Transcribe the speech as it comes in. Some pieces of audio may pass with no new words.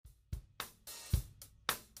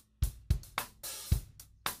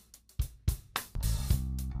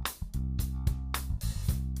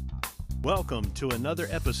Welcome to another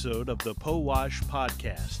episode of the POWASH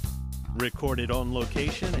Podcast, recorded on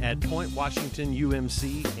location at Point Washington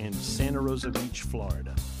UMC in Santa Rosa Beach,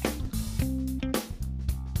 Florida.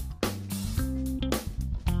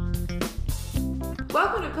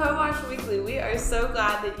 Welcome to POWASH Weekly. We are so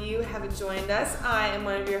glad that you have joined us. I am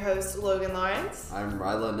one of your hosts, Logan Lawrence. I'm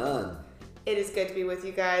Ryla Nunn. It is good to be with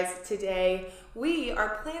you guys today. We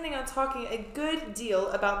are planning on talking a good deal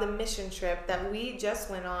about the mission trip that we just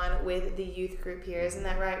went on with the youth group here. Isn't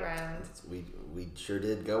that right, Ryan? We sure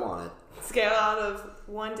did go on it. Scale out of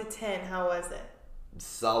 1 to 10, how was it?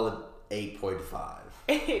 Solid 8.5.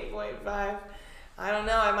 8.5. I don't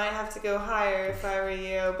know. I might have to go higher if I were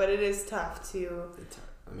you, but it is tough to...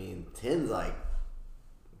 10's like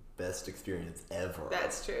best experience ever.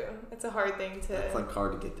 That's true. It's a hard thing to... It's like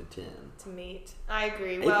hard to get to 10. To meet. I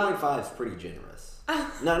agree. 8.5 is pretty generous.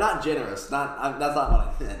 No, not generous. That's not what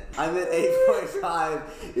I meant. I meant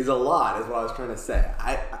 8.5 is a lot, is what I was trying to say.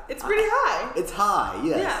 It's pretty high. It's high,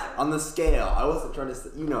 yes. Yeah. On the scale. I wasn't trying to say...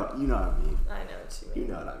 You know what I mean. I know what you mean.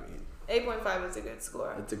 You know what I mean. 8.5 is a good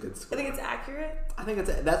score. It's a good score. I think it's accurate. I think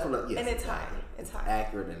that's what yes. And it's high. It's high.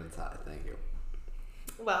 Accurate and it's high. Thank you.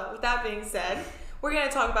 Well, with that being said, we're going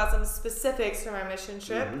to talk about some specifics from our mission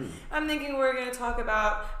trip. Mm-hmm. I'm thinking we're going to talk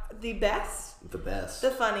about the best. The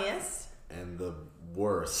funniest. And the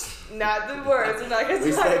worst. Not the worst. We're not going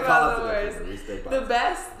to talk about the worst. The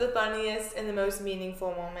best, the funniest, and the most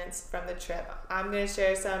meaningful moments from the trip. I'm going to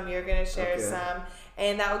share some. You're going to share some.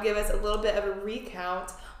 And that will give us a little bit of a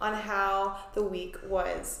recount on how the week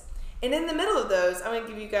was. And in the middle of those, I'm going to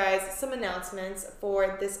give you guys some announcements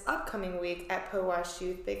for this upcoming week at POWASH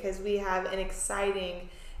Youth because we have an exciting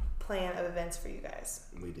plan of events for you guys.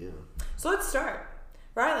 We do. So let's start.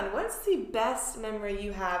 Rylan, what's the best memory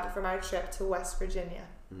you have from our trip to West Virginia?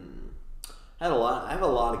 I have a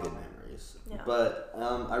lot of good memories. Yeah. But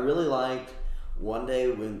I really liked one day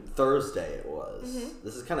when Thursday it was. Mm-hmm.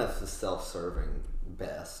 This is kind of a self-serving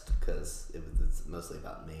best because it's mostly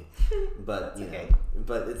about me, but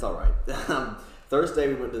but it's all right. Thursday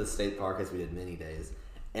we went to the state park as we did many days,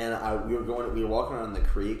 and we were walking around the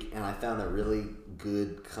creek, and I found a really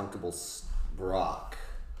good, comfortable rock.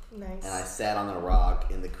 Nice. And I sat on the rock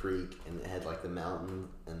in the creek, and it had like the mountain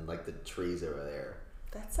and like the trees over there.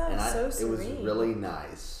 That sounds so serene. It was really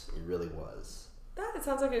nice. It really was. That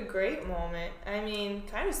sounds like a great moment. I mean,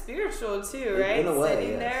 kind of spiritual too, right? In a way,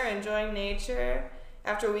 Sitting there, enjoying nature.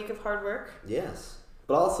 After a week of hard work? Yes.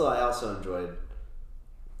 But I also enjoyed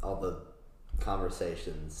all the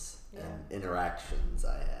conversations and interactions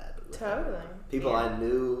I had with people I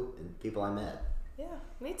knew and people I met. Yeah,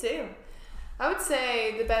 me too. I would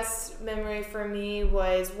say the best memory for me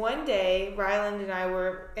was one day, Ryland and I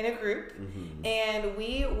were in a group, and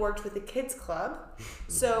we worked with the kids club.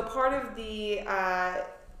 So part of the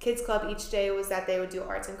kids club each day was that they would do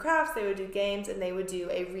arts and crafts, they would do games, and they would do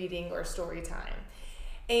a reading or story time.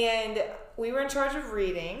 And we were in charge of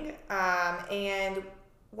reading, and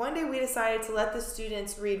one day we decided to let the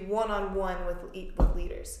students read one-on-one with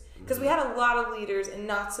leaders. Because we had a lot of leaders and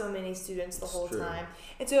not so many students the whole time.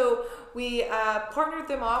 And so we partnered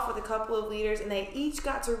them off with a couple of leaders, and they each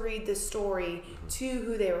got to read the story to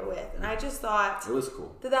who they were with. And I just thought it was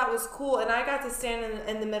cool. That was cool. And I got to stand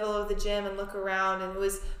in the middle of the gym and look around, and it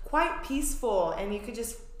was quite peaceful. And you could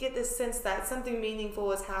just get this sense that something meaningful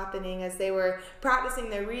was happening as they were practicing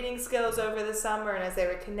their reading skills over the summer and as they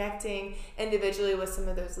were connecting individually with some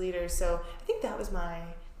of those leaders. So I think that was my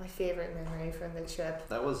favorite memory from the trip.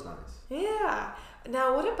 That was nice. Yeah.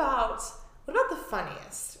 Now, what about the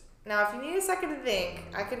funniest? Now, if you need a second to think,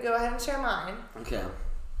 I could go ahead and share mine. Okay.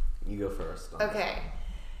 You go first. Okay.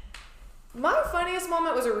 My funniest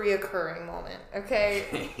moment was a reoccurring moment,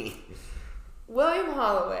 okay? William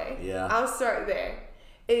Holloway. Yeah. I'll start there.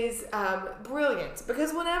 Is brilliant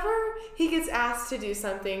because whenever he gets asked to do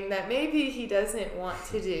something that maybe he doesn't want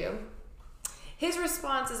to do, his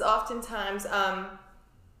response is oftentimes,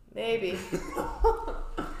 maybe.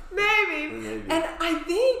 Maybe. And I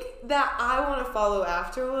think that I want to follow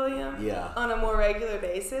after William on a more regular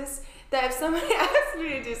basis. That if somebody asks me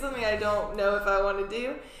to do something I don't know if I want to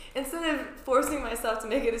do, instead of forcing myself to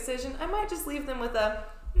make a decision, I might just leave them with a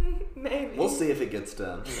maybe. We'll see if it gets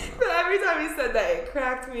done. But every time he said that, it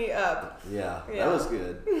cracked me up. Yeah. That was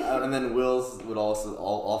good. And then Will's would also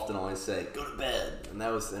often always say, "Go to bed," and that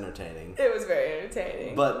was entertaining. It was very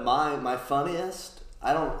entertaining. But my funniest,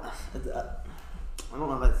 I don't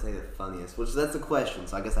know if I'd say the funniest, which that's a question,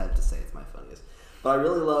 so I guess I have to say it's my funniest. But I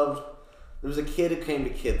really loved. There was a kid who came to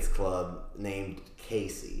Kids Club named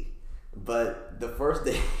Casey, but the first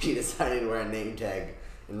day she decided to wear a name tag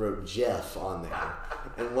and wrote Jeff on there.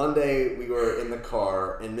 And one day we were in the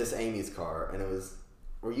car, in Miss Amy's car, and it was,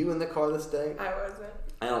 were you in the car this day? I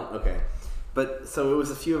wasn't. Okay. But, so it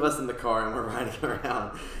was a few of us in the car, and we're riding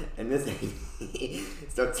around, and Miss Amy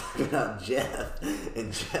starts talking about Jeff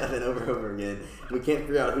and over again. We can't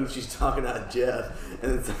figure out who she's talking about Jeff.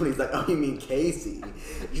 And then somebody's like, oh, you mean Casey?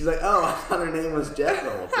 She's like, oh, I thought her name was Jeff the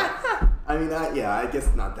whole time. I mean, I guess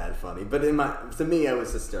it's not that funny. But to me, it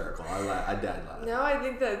was hysterical. I died laughing. No, I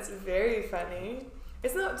think that's very funny.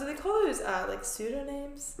 It's not, do they call those, like,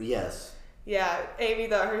 pseudonames? Yes. Yeah, Amy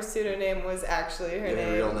thought her pseudonym was actually her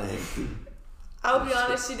name. Real name. I'll be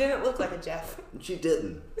honest, she didn't look like a Jeff. She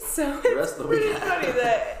didn't. So the rest it's of the week, pretty funny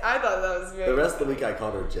that I thought that was very The rest funny. of the week I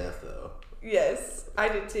called her Jeff, though. Yes, I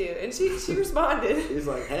did too. And she responded. She was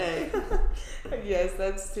like, hey. Yes,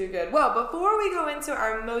 that's too good. Well, before we go into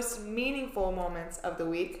our most meaningful moments of the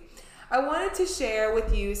week, I wanted to share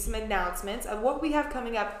with you some announcements of what we have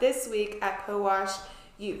coming up this week at POWASH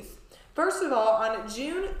Youth. First of all, on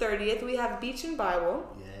June 30th, we have Beach and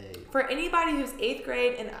Bible. Yay. For anybody who's 8th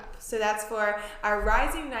grade and up. So that's for our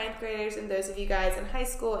rising 9th graders and those of you guys in high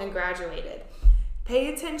school and graduated.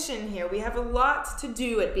 Pay attention here. We have a lot to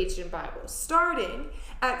do at Beach and Bible. Starting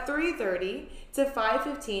at 3:30 to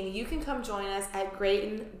 5:15, you can come join us at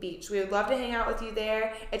Grayton Beach. We would love to hang out with you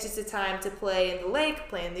there. It's just a time to play in the lake,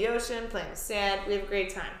 play in the ocean, play in the sand. We have a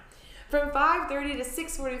great time. From 5:30 to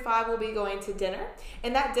 6:45, we'll be going to dinner,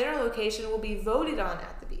 and that dinner location will be voted on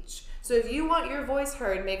at the beach. So if you want your voice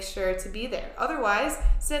heard, make sure to be there. Otherwise,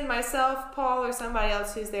 send myself, Paul, or somebody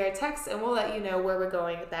else who's there a text, and we'll let you know where we're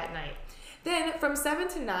going that night. Then from 7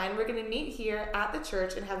 to 9, we're going to meet here at the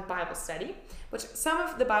church and have Bible study, which some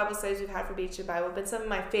of the Bible studies we've had for Beach and Bible have been some of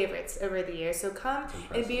my favorites over the years. So come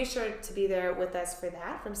and be sure to be there with us for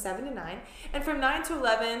that from 7 to 9. And from 9 to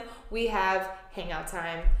 11, we have hangout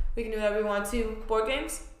time. We can do whatever we want to. Board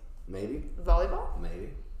games? Maybe. Volleyball? Maybe.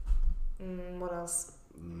 What else?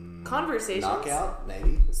 Conversations. Knockout?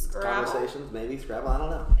 Maybe. Scrabble. Conversations? Maybe. Scrabble? I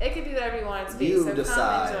don't know. It could be whatever you want it to be. You so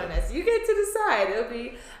decide. Come and join us. You get to decide. It'll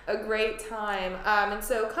be a great time. And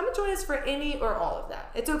so come and join us for any or all of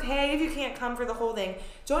that. It's okay if you can't come for the whole thing.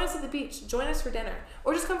 Join us at the beach. Join us for dinner.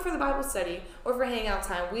 Or just come for the Bible study or for hangout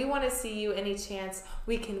time. We want to see you any chance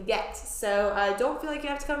we can get. So don't feel like you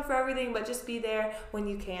have to come for everything, but just be there when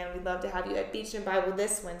you can. We'd love to have you at Beach and Bible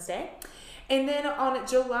this Wednesday. And then on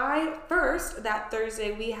July 1st, that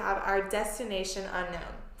Thursday, we have our Destination Unknown.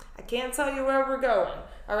 I can't tell you where we're going,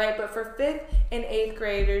 all right? But for 5th and 8th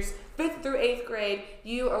graders, 5th through 8th grade,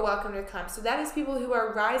 you are welcome to come. So that is people who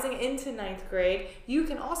are rising into 9th grade. You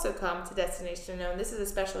can also come to Destination Unknown. This is a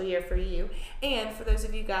special year for you. And for those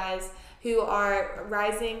of you guys who are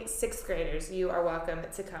rising 6th graders, you are welcome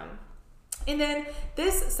to come. And then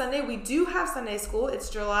this Sunday, we do have Sunday school. It's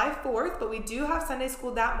July 4th, but we do have Sunday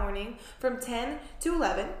school that morning from 10 to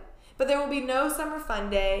 11. But there will be no summer fun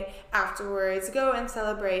day afterwards. Go and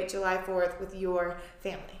celebrate July 4th with your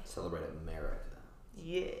family. Celebrate America.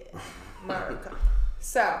 Yeah, America.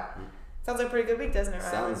 So, sounds like a pretty good week, doesn't it,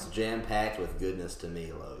 Ryan? Sounds jam-packed with goodness to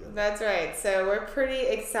me, Logan. That's right. So we're pretty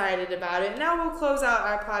excited about it. Now we'll close out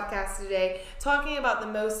our podcast today talking about the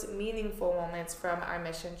most meaningful moments from our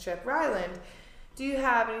mission trip. Ryland, do you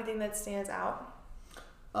have anything that stands out?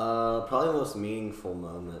 Probably the most meaningful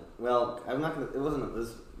moment. Well, I'm not gonna. It wasn't.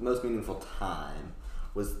 This most meaningful time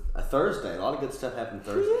was a Thursday. A lot of good stuff happened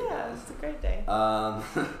Thursday. Yeah, guys. it's a great day.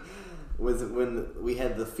 Was when we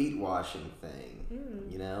had the feet washing thing.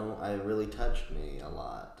 You know, it really touched me a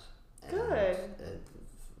lot. And Good. It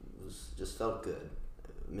just felt good.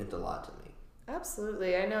 It meant a lot to me.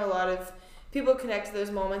 Absolutely. I know a lot of people connect to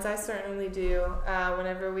those moments. I certainly do.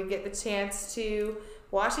 Whenever we get the chance to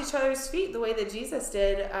wash each other's feet the way that Jesus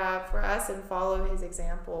did for us and follow his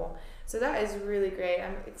example. So that is really great.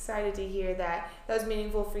 I'm excited to hear that. That was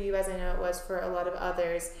meaningful for you, as I know it was for a lot of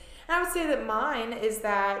others. And I would say that mine is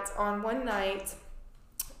that on one night,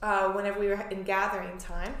 whenever we were in gathering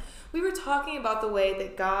time, we were talking about the way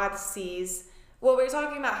that God sees, well, we were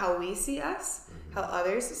talking about how we see us, how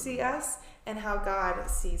others see us, and how God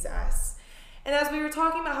sees us. And as we were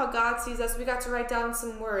talking about how God sees us, we got to write down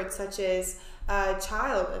some words such as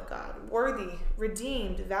child of God, worthy,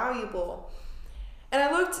 redeemed, valuable. And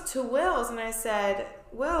I looked to Wills and I said,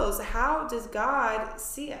 Wills, how does God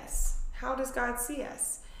see us? How does God see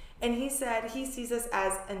us? And he said he sees us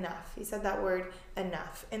as enough. He said that word,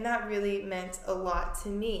 enough. And that really meant a lot to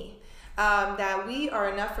me, that we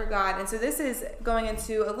are enough for God. And so this is going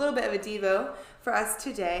into a little bit of a Devo for us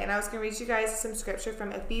today. And I was going to read you guys some scripture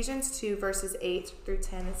from Ephesians 2, verses 8 through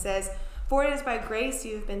 10. It says, "For it is by grace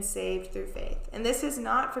you have been saved through faith. And this is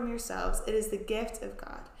not from yourselves. It is the gift of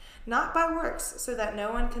God, not by works, so that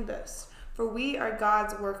no one can boast. For we are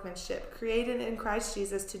God's workmanship, created in Christ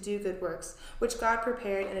Jesus to do good works, which God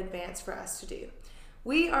prepared in advance for us to do.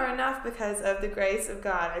 We are enough because of the grace of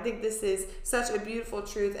God. I think this is such a beautiful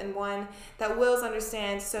truth, and one that Wills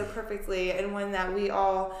understands so perfectly, and one that we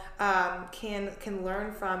all can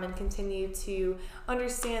learn from and continue to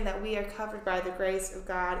understand that we are covered by the grace of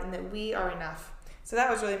God and that we are enough. So that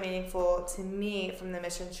was really meaningful to me from the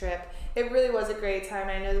mission trip. It really was a great time.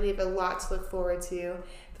 I know that we have a lot to look forward to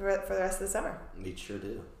for the rest of the summer. We sure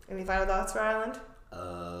do. Any final thoughts for Ireland?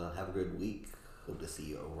 Have a good week. Hope to see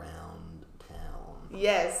you around town.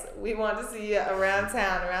 Yes, we want to see you around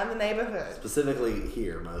town, around the neighborhood. Specifically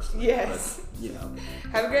here, mostly. Yes.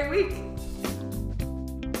 But, Have a great week.